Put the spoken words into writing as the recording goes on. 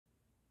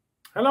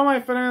Hello my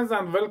friends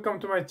and welcome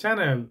to my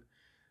channel.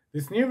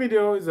 This new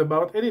video is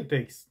about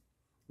EditText.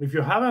 If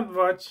you haven't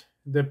watched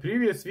the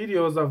previous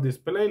videos of this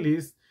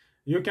playlist,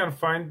 you can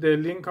find the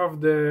link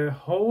of the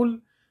whole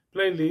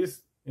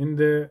playlist in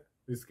the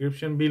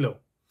description below.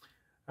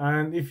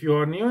 And if you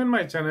are new in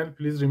my channel,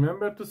 please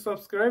remember to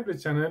subscribe the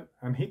channel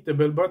and hit the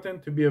bell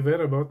button to be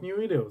aware about new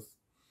videos.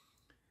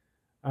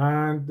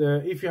 And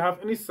if you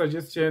have any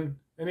suggestion,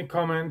 any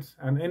comment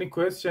and any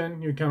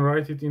question, you can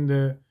write it in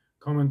the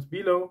comments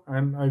below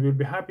and I will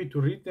be happy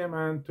to read them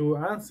and to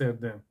answer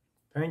them.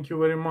 Thank you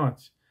very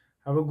much.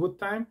 Have a good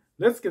time.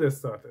 Let's get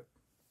started.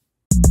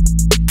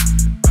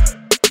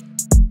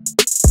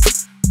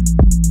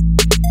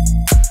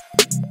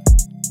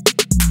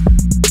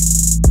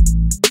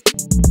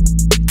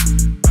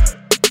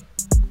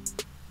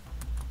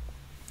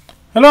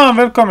 Hello and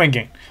welcome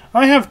again.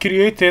 I have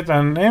created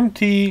an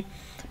empty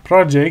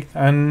project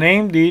and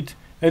named it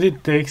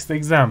EditText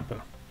example.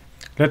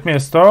 Let me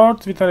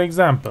start with an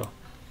example.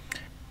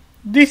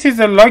 This is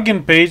a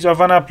login page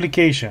of an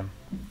application.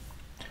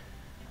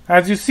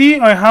 As you see,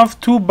 I have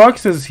two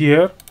boxes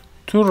here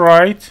to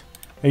write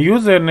a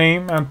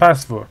username and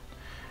password.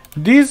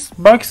 These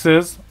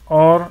boxes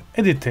are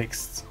edit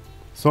texts.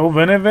 So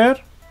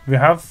whenever we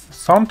have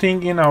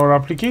something in our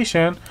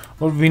application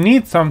or we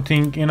need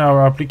something in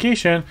our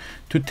application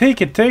to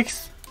take a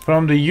text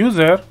from the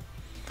user,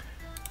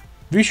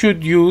 we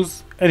should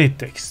use edit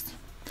text.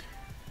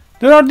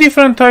 There are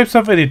different types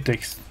of edit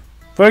text.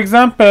 For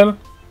example,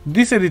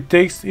 this edit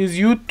text is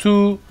used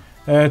to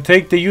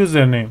take the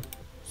username.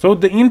 So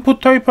the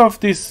input type of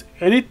this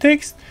edit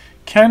text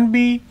can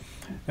be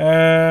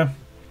a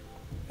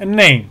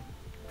name,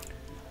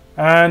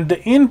 and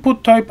the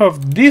input type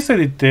of this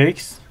edit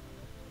text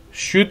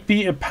should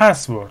be a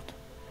password.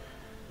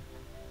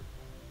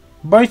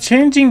 By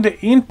changing the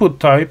input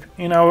type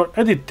in our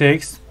edit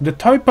text, the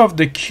type of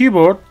the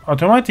keyboard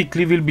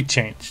automatically will be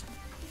changed.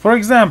 For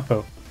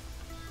example,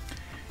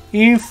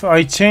 if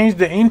I change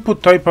the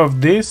input type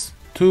of this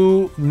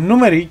to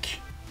numeric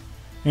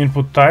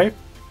input type,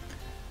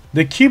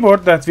 the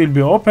keyboard that will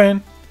be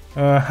open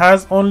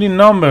has only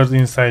numbers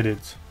inside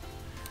it,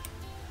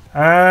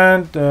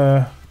 and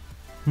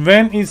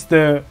when is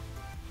the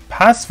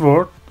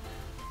password,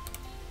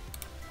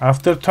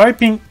 after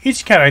typing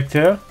each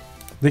character,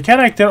 the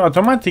character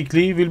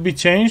automatically will be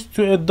changed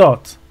to a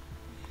dot.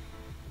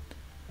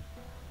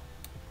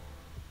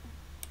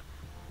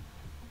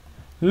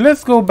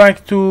 Let's go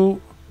back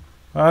to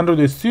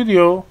Android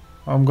Studio.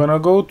 I'm gonna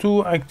go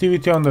to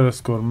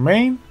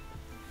activity_main.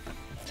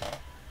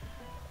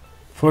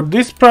 For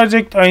this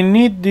project I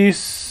need this,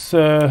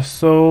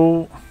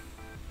 so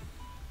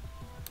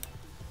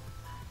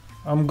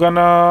I'm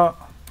gonna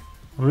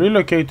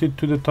relocate it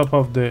to the top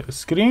of the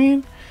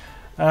screen,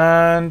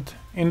 and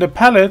in the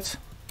palette,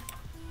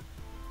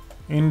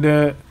 in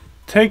the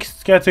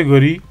text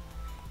category,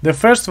 the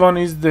first one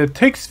is the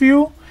text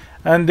view,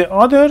 and the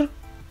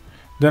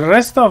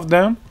rest of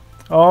them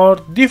are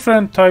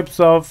different types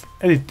of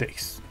edit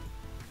text.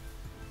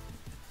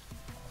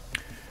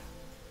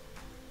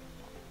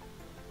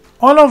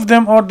 All of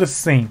them are the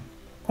same,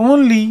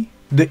 only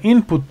the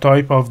input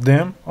type of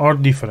them are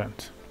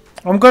different.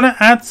 I'm gonna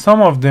add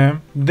some of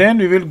them, then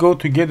we will go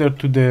together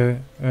to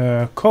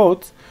the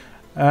code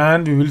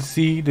and we will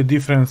see the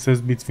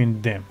differences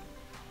between them.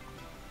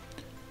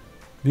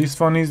 This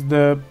one is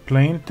the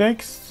plain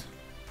text.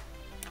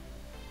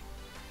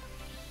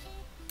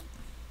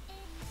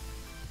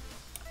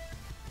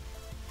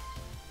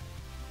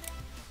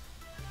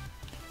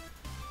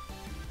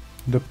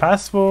 The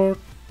password,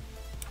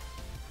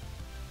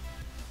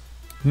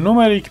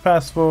 numeric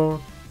password,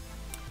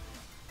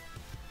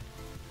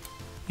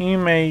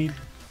 email,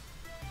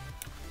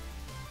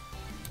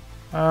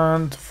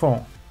 and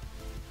phone.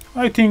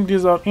 I think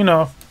these are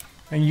enough,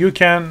 and you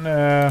can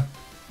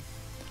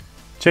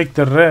check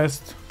the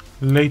rest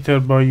later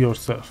by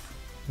yourself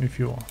if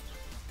you want.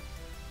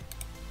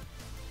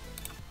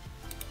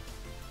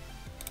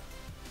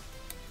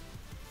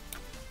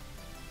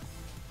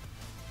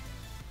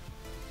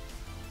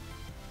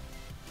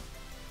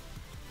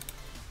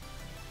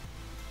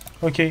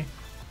 Okay,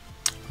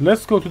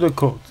 let's go to the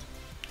code.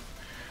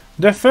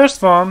 The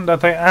first one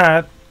that I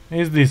add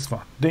is this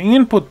one. The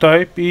input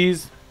type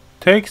is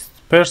text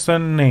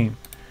person name.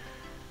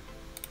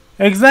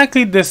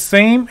 Exactly the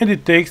same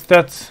edit text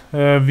that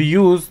we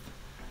used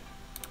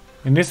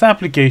in this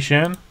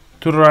application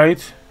to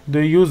write the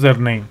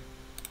username.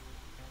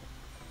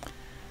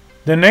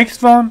 The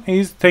next one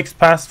is text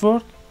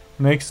password.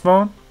 Next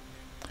one,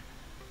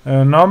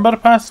 number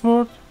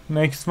password.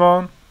 Next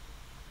one,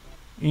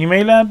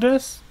 email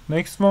address.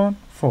 Next one,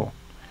 phone.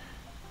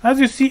 As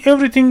you see,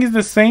 everything is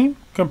the same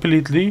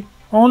completely,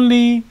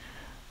 only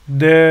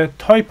the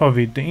type of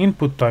it, the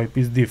input type,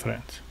 is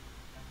different.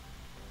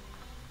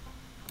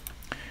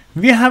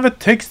 We have a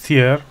text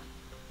here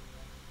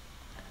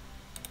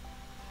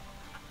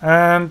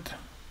and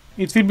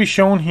it will be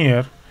shown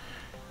here.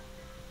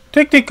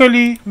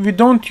 Technically we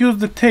don't use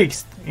the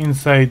text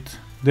inside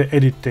the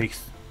edit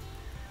text,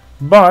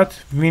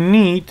 but we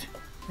need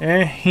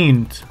a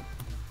hint.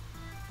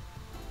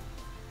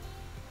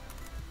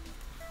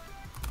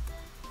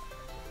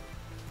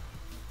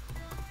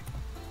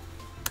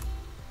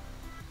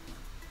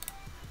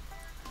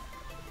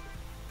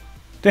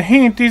 The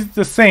hint is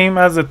the same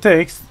as the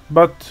text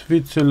but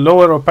with a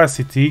lower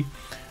opacity,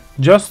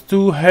 just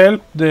to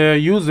help the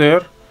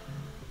user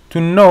to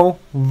know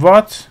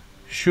what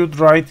should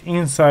write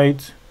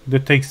inside the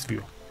text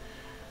view.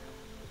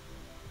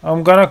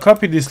 I'm gonna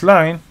copy this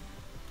line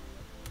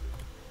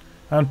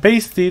and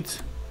paste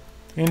it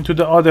into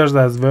the others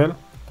as well,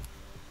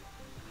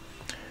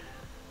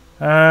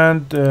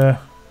 and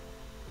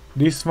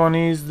this one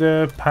is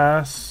the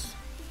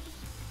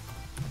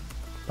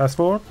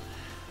password.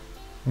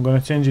 I'm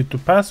gonna change it to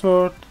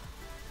password.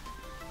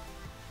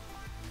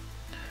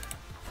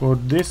 For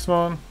this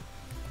one,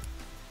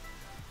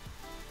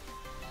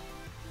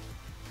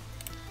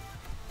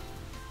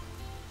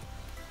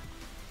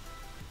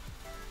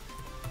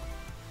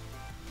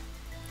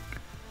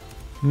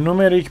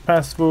 numeric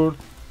password,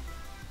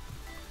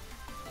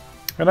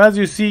 and as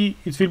you see,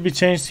 it will be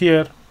changed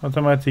here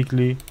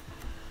automatically.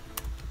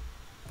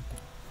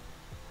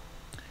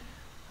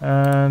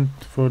 And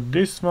for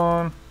this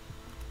one,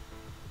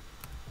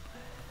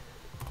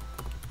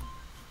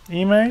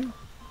 email.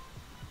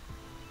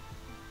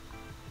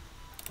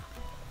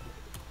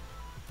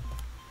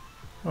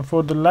 And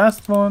for the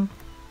last one,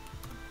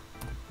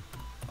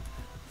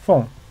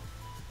 phone.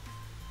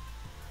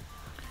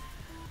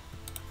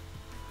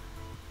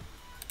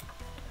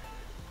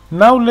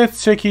 Now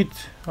let's check it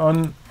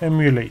on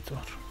emulator.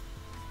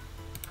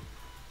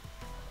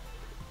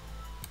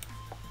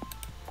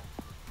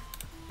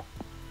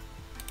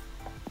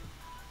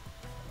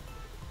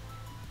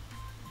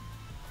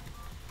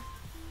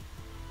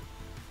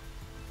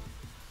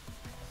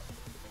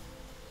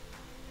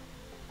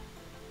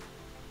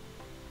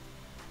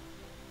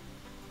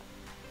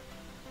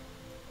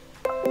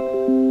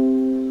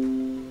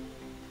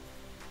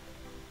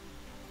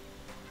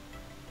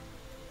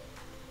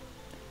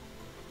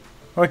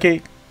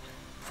 Okay,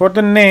 for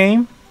the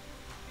name,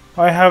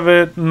 I have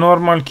a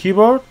normal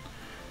keyboard,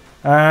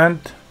 and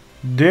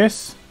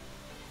this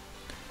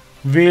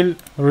will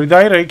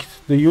redirect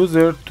the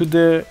user to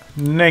the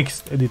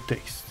next edit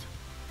text.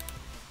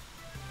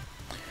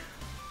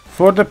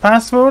 For the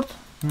password,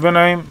 when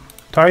I'm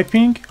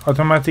typing,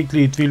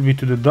 automatically it will be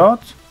to the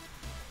dot,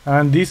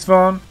 and this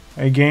one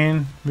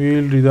again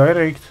will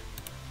redirect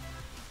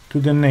to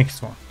the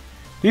next one.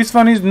 This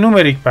one is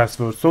numeric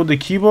password, so the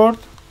keyboard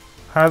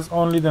has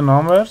only the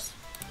numbers.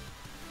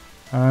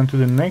 And to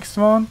the next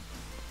one,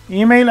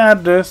 email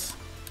address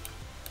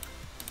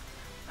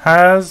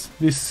has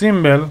this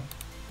symbol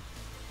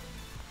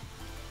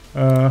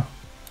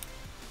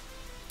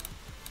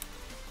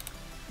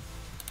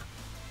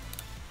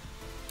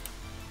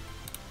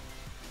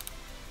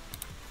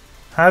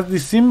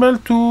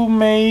to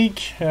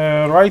make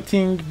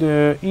writing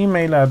the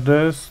email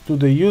address to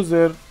the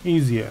user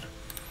easier.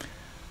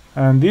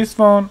 And this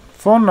one,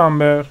 phone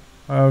number,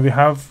 we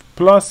have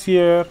plus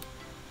here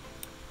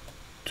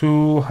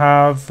to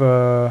have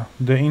the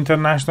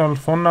international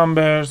phone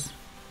numbers.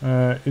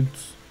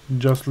 It's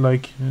just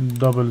like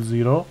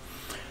 00,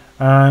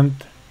 and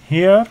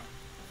here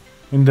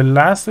in the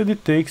last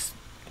edit text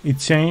it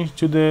changed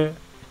to the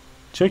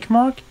check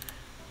mark,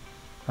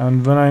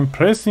 and when I'm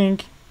pressing,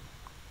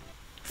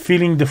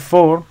 filling the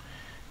form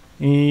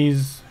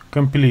is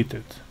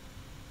completed.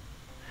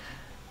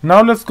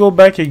 Now let's go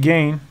back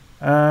again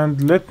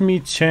and let me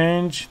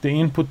change the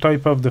input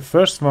type of the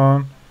first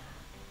one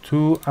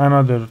to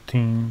another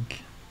thing.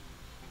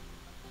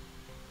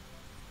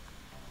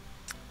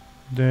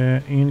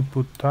 The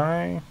input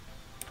type,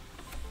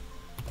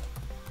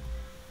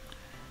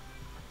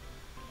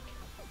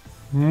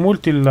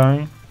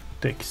 multi-line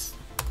text.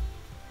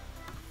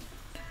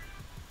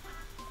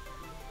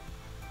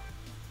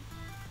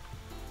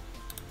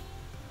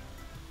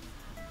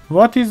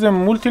 What is a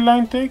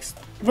multi-line text?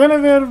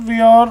 Whenever we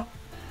are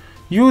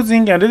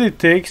using an edit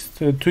text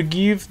to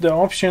give the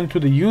option to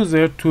the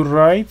user to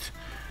write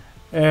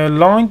a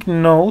long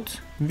note,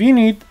 we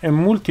need a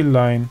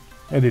multi-line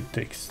edit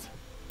text.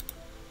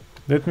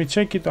 Let me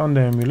check it on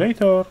the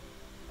emulator.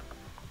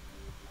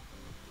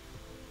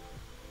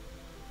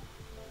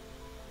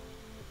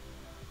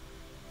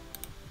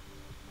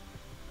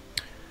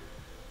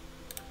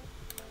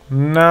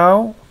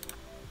 Now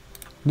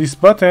this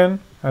button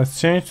has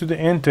changed to the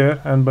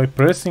enter, and by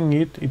pressing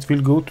it, it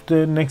will go to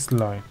the next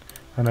line,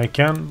 and I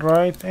can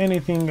write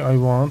anything I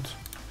want.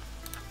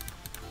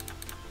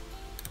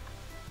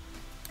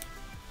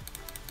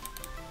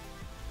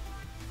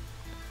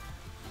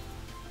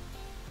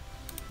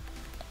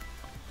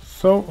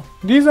 So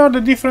these are the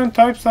different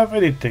types of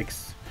edit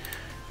text.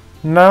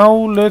 Now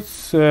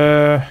let's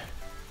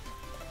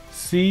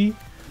see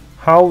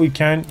how we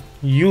can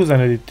use an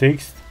edit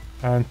text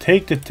and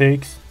take the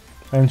text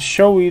and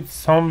show it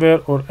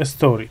somewhere or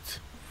store it.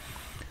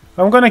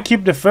 I'm gonna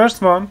keep the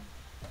first one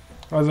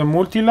as a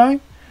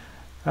multi-line,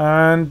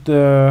 and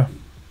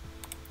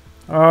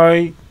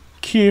I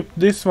keep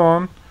this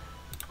one,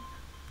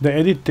 the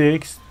edit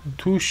text,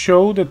 to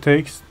show the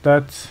text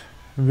that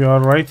we are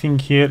writing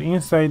here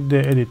inside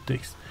the edit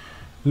text.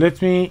 Let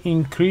me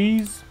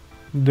increase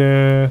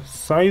the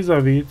size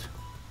of it,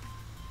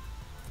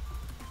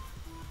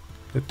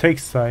 the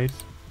text size.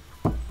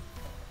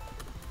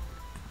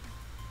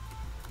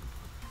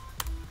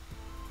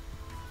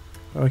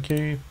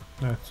 Okay,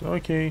 that's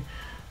okay.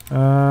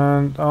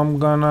 And I'm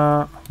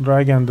gonna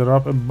drag and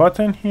drop a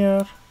button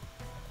here.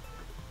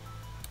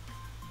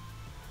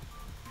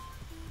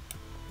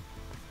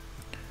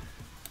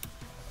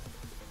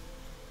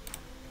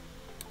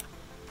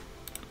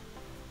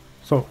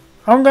 So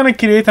I'm gonna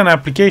create an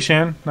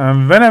application,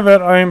 and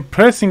whenever I'm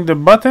pressing the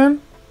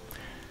button,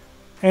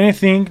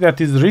 anything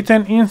that is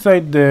written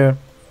inside the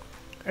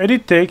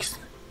edit text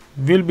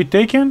will be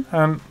taken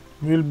and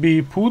will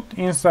be put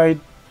inside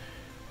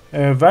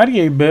a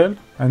variable,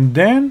 and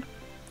then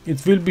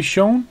it will be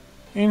shown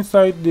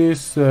inside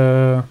this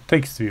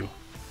text view.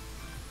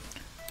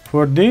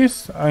 For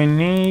this I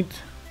need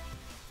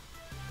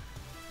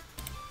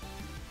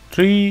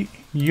 3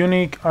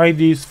 unique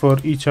IDs for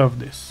each of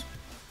this.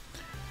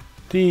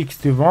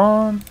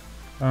 txt1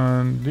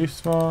 and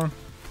this one,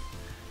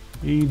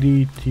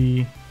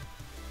 edt,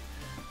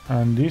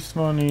 and this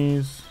one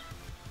is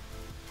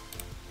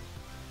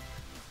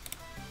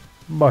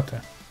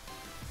button.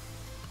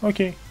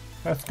 Okay,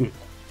 that's good.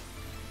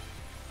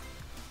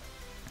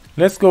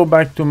 Let's go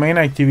back to main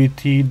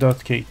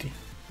activity.kt.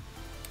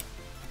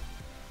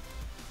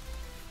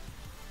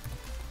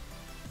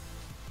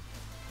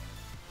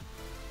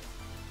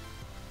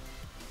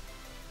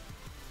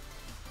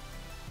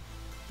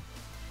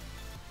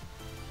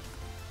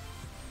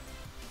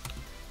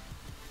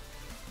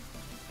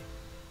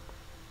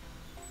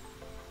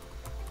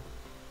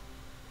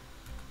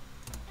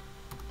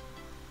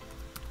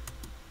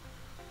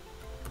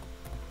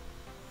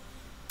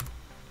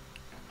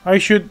 I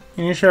should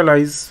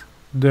initialize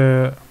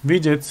the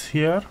widgets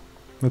here.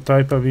 The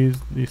type of is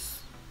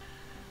this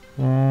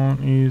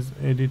one is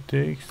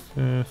EditText,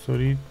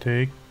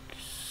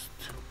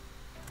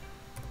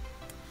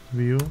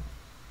 textView,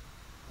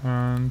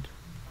 and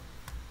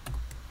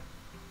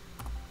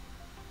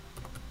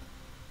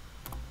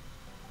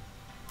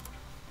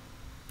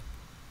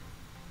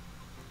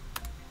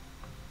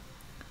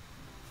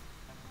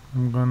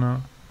I'm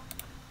gonna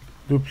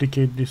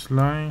duplicate this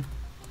line.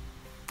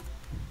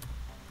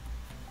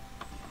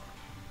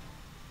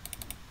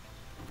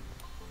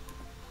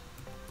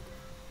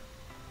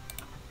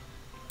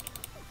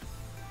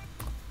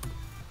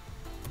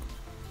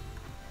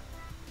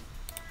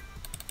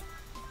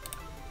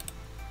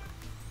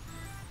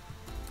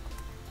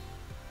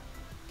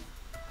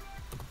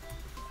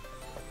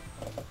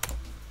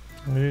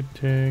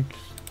 EditText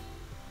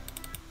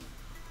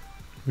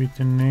with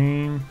the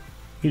name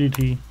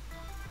EDT.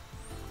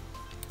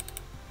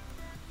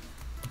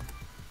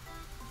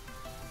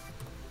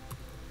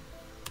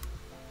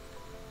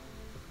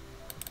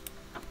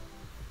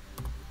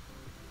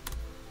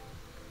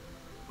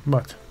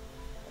 But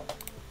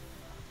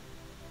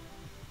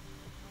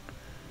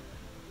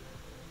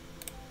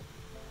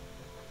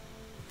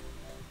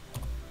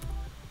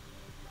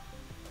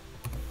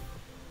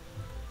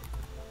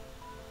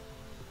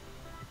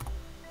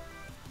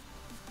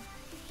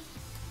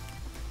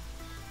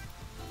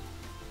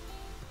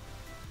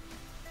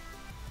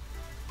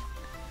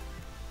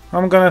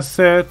I'm gonna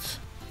set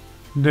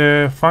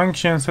the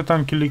function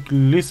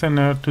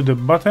setOnClickListener to the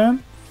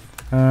button,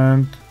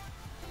 and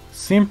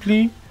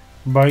simply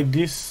by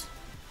this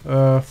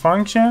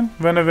function,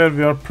 whenever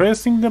we are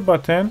pressing the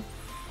button,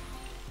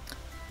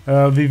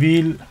 we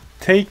will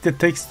take the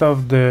text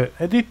of the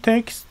edit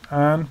text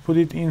and put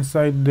it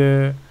inside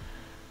the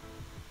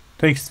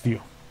text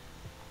view.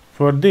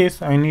 For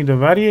this I need a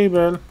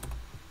variable.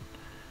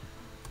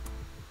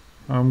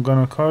 I'm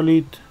gonna call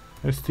it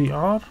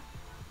str,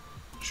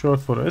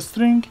 short for a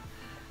string,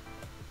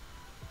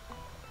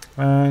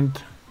 and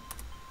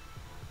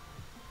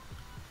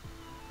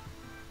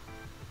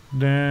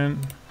then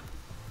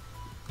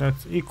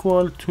that's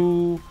equal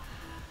to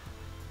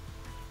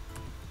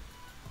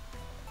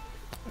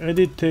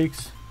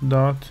EditText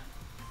dot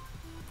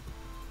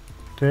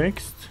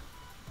text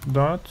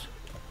dot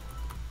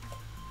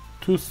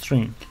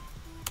toString.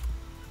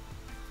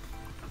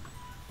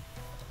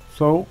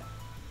 So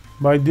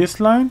by this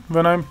line,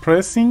 when I'm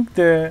pressing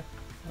the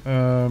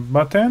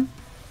button,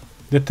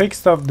 the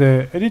text of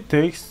the edit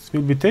text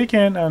will be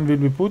taken and will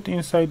be put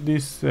inside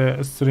this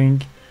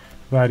string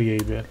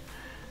variable.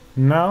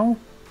 Now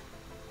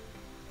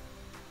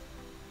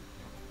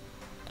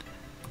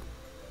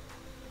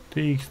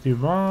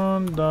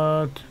txt1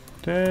 dot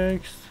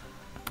text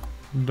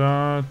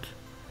dot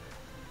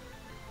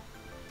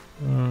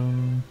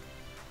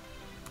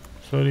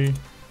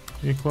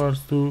equals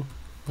to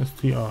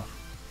str,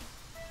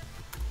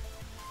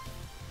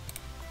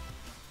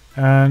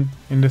 and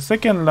in the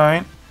second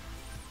line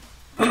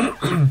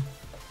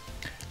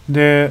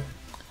the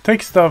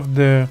text of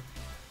the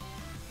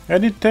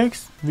edit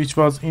text, which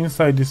was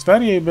inside this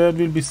variable,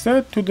 will be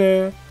set to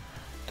the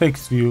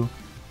text view.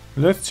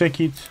 Let's check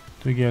it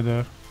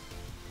together.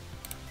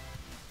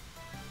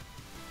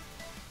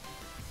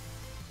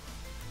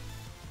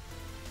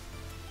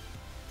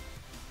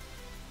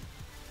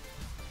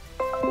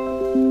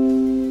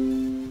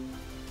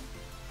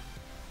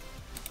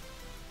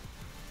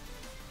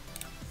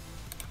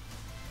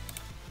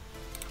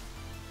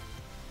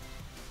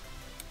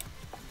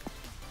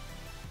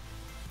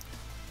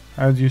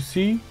 as you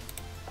see,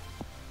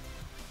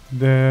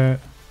 the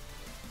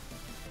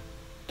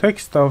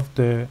text of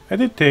the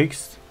edit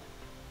text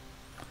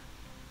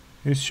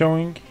is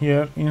showing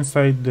here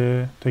inside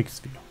the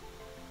text view.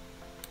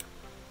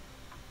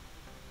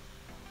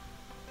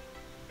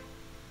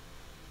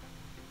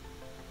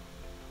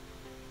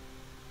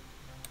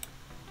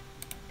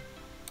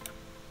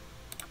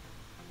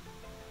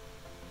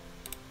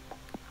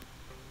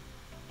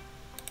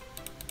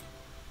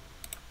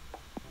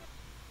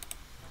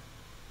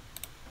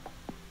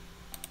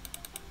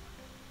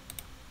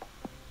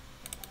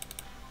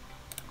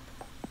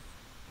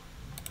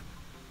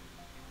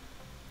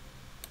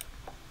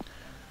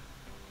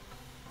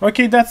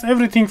 Okay, that's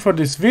everything for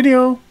this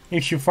video.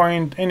 If you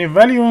find any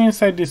value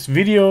inside this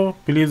video,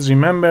 please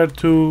remember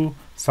to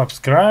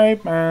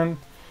subscribe and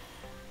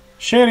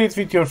share it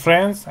with your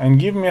friends and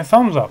give me a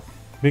thumbs up,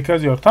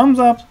 because your thumbs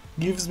up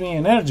gives me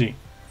energy.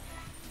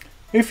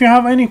 If you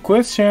have any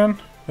question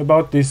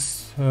about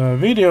this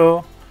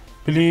video,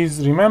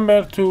 please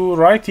remember to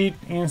write it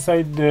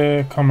inside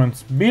the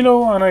comments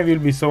below, and I will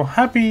be so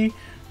happy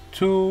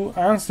to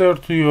answer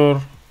to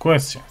your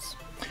questions.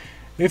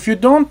 If you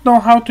don't know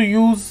how to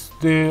use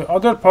the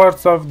other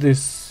parts of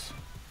this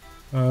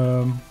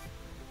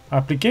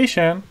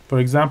application, for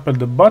example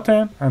the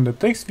button and the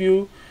text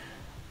view,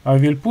 I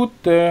will put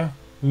the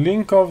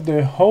link of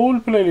the whole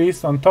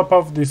playlist on top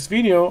of this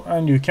video,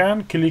 and you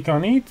can click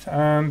on it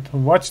and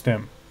watch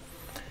them.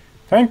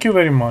 Thank you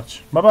very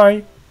much. Bye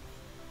bye.